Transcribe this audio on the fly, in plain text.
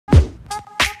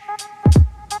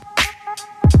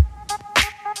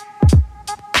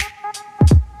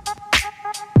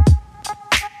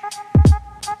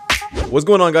What's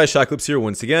going on, guys? Shak-Clips here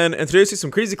once again, and today I see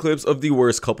some crazy clips of the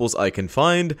worst couples I can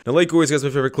find. Now, like always, guys, my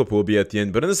favorite clip will be at the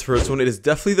end, but in this first one, it is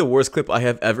definitely the worst clip I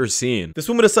have ever seen. This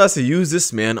woman decides to use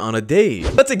this man on a date.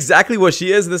 That's exactly what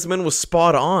she is, and this man was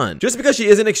spot on. Just because she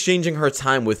isn't exchanging her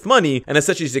time with money, and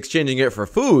instead she's exchanging it for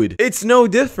food, it's no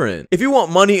different. If you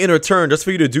want money in return just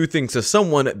for you to do things to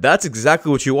someone, that's exactly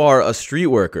what you are, a street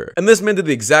worker. And this man did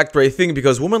the exact right thing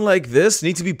because women like this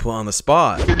need to be put on the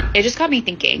spot. It just got me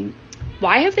thinking.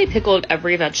 Why have they pickled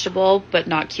every vegetable but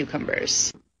not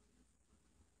cucumbers? I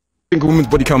think a woman's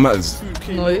body count matters.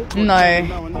 No.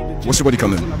 What's your body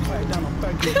count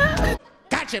then?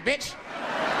 Gotcha, bitch.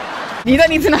 You don't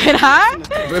need to know that.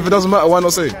 But if it doesn't matter, why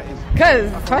not say?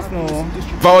 Because it's personal.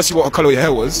 If I asked you what colour your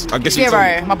hair was, I guess you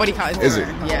tell me. My body count is 0. Is it?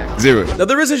 Yeah. 0. Now,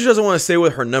 the reason she doesn't want to say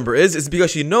what her number is because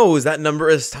she knows that number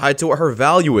is tied to what her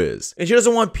value is. And she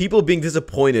doesn't want people being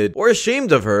disappointed or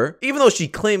ashamed of her, even though she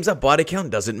claims that body count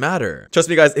doesn't matter. Trust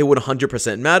me, guys, it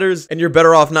 100% matters, and you're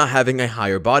better off not having a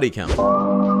higher body count.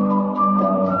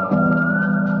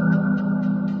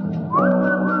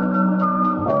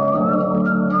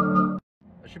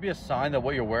 Be a sign that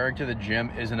what you're wearing to the gym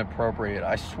isn't appropriate.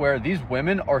 I swear, these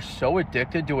women are so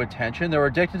addicted to attention. They're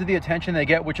addicted to the attention they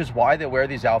get, which is why they wear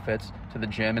these outfits to the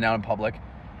gym and out in public.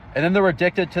 And then they're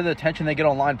addicted to the attention they get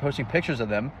online posting pictures of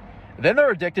them. Then they're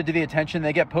addicted to the attention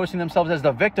they get posting themselves as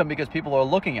the victim because people are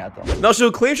looking at them. Now,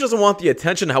 she'll claim she doesn't want the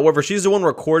attention. However, she's the one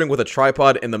recording with a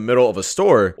tripod in the middle of a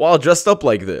store while dressed up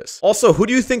like this. Also, who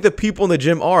do you think the people in the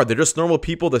gym are? They're just normal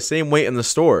people the same weight in the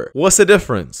store. What's the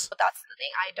difference? That's the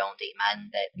thing. I don't date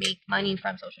men that make money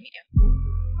from social media.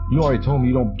 You already told me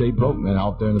you don't date broke men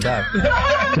out there in the back.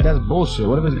 That's bullshit.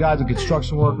 What if this guy's a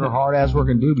construction worker, hard ass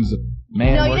working dude? He's a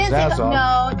man, works his ass off.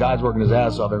 No. The guy's working his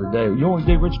ass off every day. You only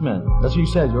date rich men. That's what you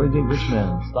said. You only date rich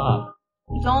men. Stop.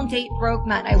 Don't date broke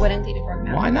men. I wouldn't date a broke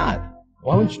man. Why not?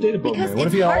 Why wouldn't you date a broke Because man? What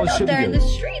if it's you had all hard this out shit there in together?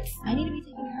 the streets. I need to be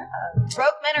taken care of.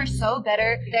 Broke men are so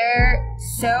bitter. They're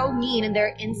so mean and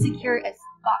they're insecure as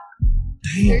fuck.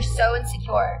 They're so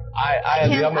insecure.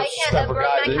 I'm a step for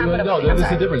guys. No, there's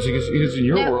a difference. Because in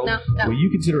your world, what you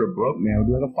consider a broke man would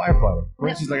be like a firefighter. For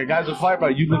instance, like a guy's a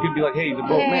firefighter, you look and be like, hey, he's a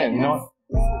broke man, you know?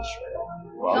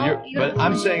 Well, but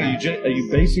I'm saying, are you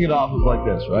basing it off of like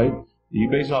this, right? You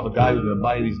base it off a guy who's gonna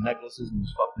buy you these necklaces and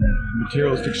these fucking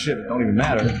materialistic shit that don't even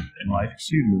matter in life.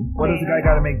 Excuse me. What does the guy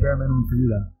got to make bare minimum for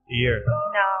you then? A year? No.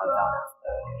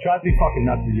 Try to be fucking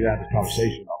nuts if you have this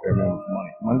conversation about bare minimum for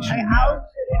money. Money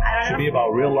should be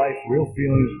about real life, real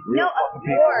feelings, real fucking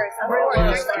people. Of course.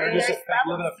 There's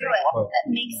levels to it.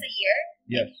 That makes a year?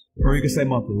 Yes. Or you can say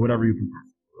monthly, whatever you prefer.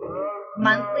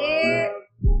 Monthly?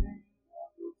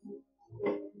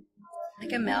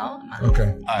 Like a mil?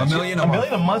 Okay. A million a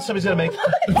month somebody's gonna make.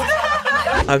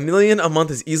 $1 million a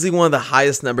month is easily one of the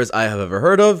highest numbers I have ever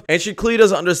heard of, and she clearly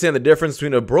doesn't understand the difference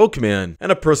between a broke man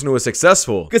and a person who is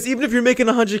successful. Because even if you're making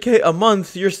 $100K a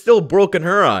month, you're still broke in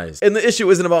her eyes. And the issue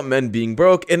isn't about men being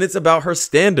broke, and it's about her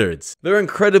standards. They're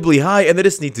incredibly high, and they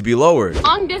just need to be lowered.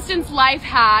 Long distance life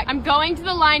hack. I'm going to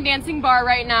the line dancing bar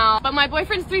right now, but my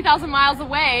boyfriend's 3,000 miles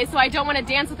away, so I don't want to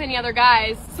dance with any other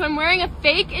guys. So I'm wearing a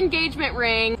fake engagement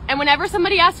ring, and whenever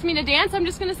somebody asks me to dance, I'm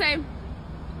just gonna say,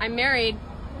 I'm married.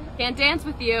 Can't dance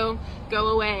with you. Go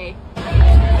away.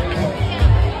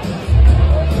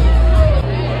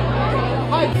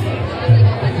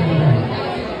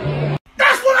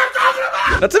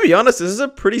 Now, to be honest, this is a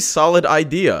pretty solid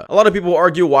idea. A lot of people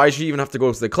argue why she even have to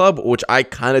go to the club, which I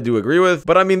kind of do agree with,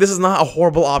 but I mean, this is not a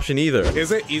horrible option either.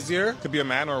 Is it easier to be a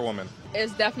man or a woman?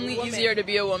 It's definitely easier to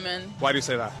be a woman. Why do you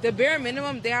say that? The bare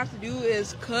minimum they have to do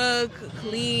is cook,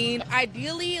 clean.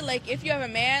 Ideally, like if you have a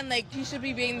man, like he should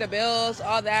be paying the bills,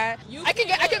 all that. I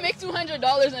can make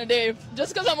 $200 in a day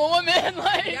just because I'm a woman.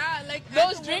 Like, yeah, like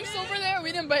those drinks over there,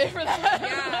 we didn't pay for that.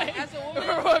 Yeah, like, as a woman,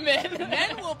 we're women.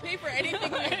 Men will pay for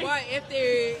anything we want if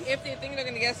they think they're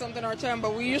gonna get something in return.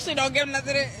 But we usually don't give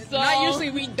nothing. Not usually,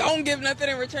 we don't give nothing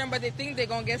in return, but they think they're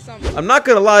gonna get something. I'm not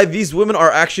gonna lie, these women are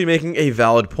actually making a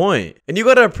valid point. And you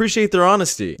gotta appreciate their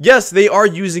honesty. Yes, they are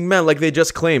using men like they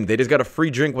just claimed. They just got a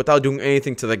free drink without doing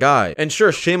anything to the guy. And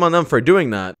sure, shame on them for doing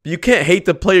that. But you can't hate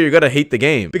the player, you gotta hate the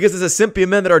game. Because there's a simply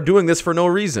men that are doing this for no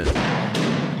reason.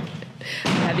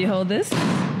 Have you hold this?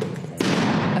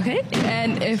 Okay,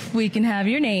 and if we can have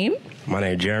your name. My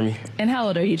name is Jeremy. And how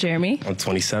old are you, Jeremy? I'm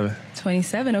 27.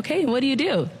 27, okay. What do you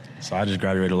do? So I just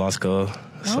graduated law school.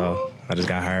 So I just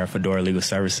got hired for Dora Legal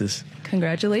Services.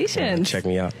 Congratulations. Check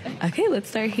me out. Okay, let's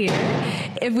start here.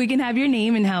 If we can have your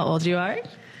name and how old you are.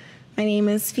 My name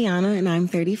is Fiona and I'm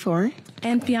 34.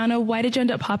 And Fiona, why did you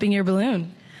end up popping your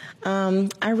balloon?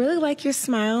 I really like your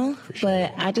smile,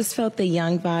 but I just felt the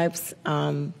young vibes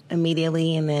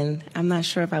immediately, and then I'm not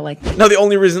sure if I like that. Now, the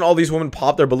only reason all these women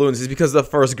pop their balloons is because the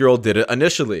first girl did it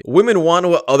initially. Women want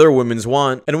what other women's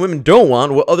want, and women don't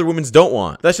want what other women's don't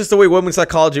want. That's just the way women's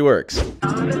psychology works.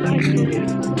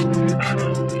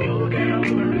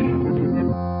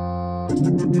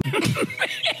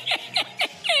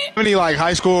 Any like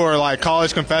high school or like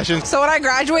college confessions? So when I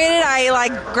graduated,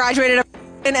 graduated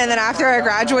and then after I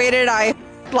graduated, I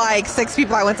like 6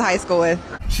 people I went to high school with.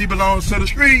 She belongs to the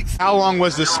streets. How long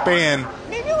was the span?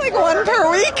 Maybe like 1 per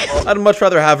week. I'd much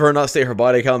rather have her not state her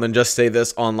body count than just say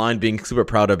this online being super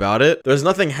proud about it. There's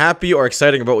nothing happy or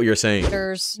exciting about what you're saying.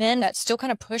 There's men that still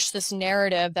kind of push this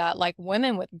narrative that like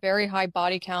women with very high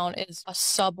body count is a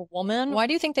sub-woman. Why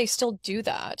do you think they still do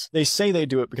that? They say they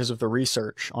do it because of the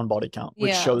research on body count,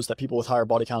 which shows that people with higher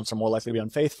body counts are more likely to be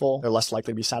unfaithful, they're less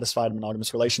likely to be satisfied in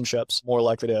monogamous relationships, more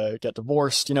likely to get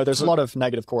divorced. You know, there's a lot of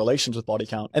negative correlations with body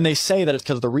count. And they say that it's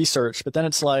because of the research, but then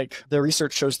it's like the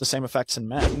research shows the same effects in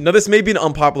men. Now, this may be an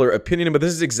unpopular opinion, but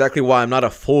this is exactly why I'm not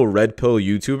a full red pill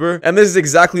YouTuber. And this is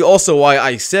exactly also why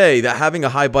I say that having a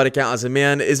high body count as a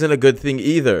man isn't a good thing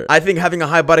either. I think having a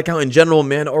high body count in general,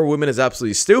 man or woman, is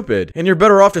absolutely stupid. And you're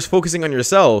better off just focusing on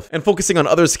yourself and focusing on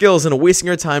other skills and wasting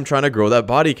your time trying to grow that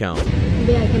body count.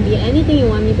 Yeah, I can be anything you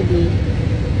want me to be.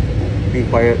 Be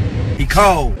quiet. Be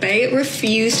cold. They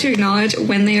refuse to acknowledge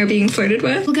when they are being flirted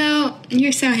with. They'll go,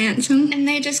 "You're so handsome." And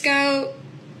they just go,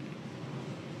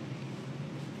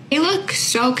 they look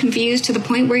so confused to the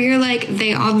point where you're like,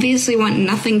 they obviously want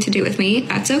nothing to do with me.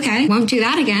 That's okay. Won't do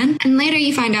that again. And later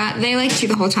you find out they liked you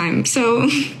the whole time. So...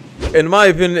 In my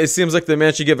opinion, it seems like the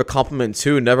man she gave a compliment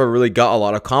to never really got a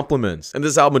lot of compliments. And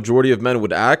this is how majority of men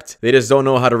would act. They just don't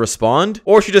know how to respond,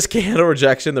 or she just can't handle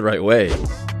rejection the right way.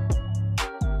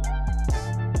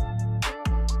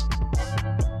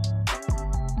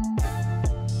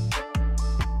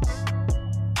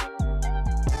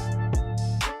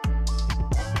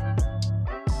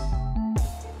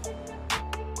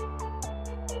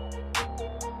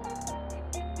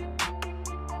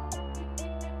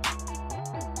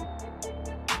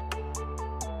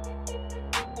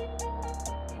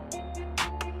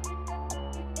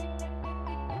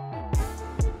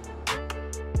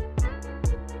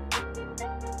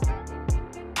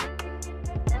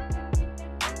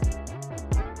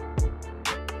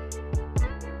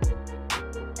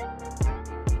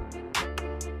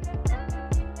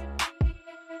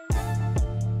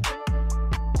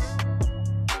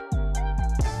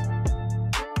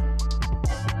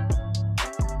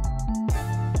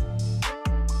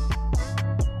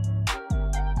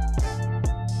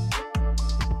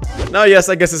 Now, yes,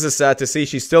 I guess this is sad to see.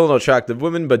 She's still an attractive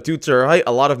woman, but due to her height,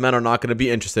 a lot of men are not going to be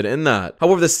interested in that.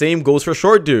 However, the same goes for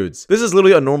short dudes. This is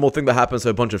literally a normal thing that happens to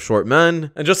a bunch of short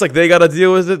men, and just like they gotta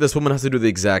deal with it, this woman has to do the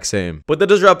exact same. But that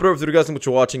does wrap it up for you guys. Thank you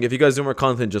for watching. If you guys do more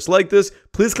content just like this,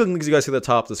 please click the links you guys see at the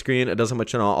top of the screen. It does help my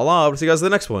channel a lot. I'll see you guys in the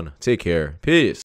next one. Take care. Peace.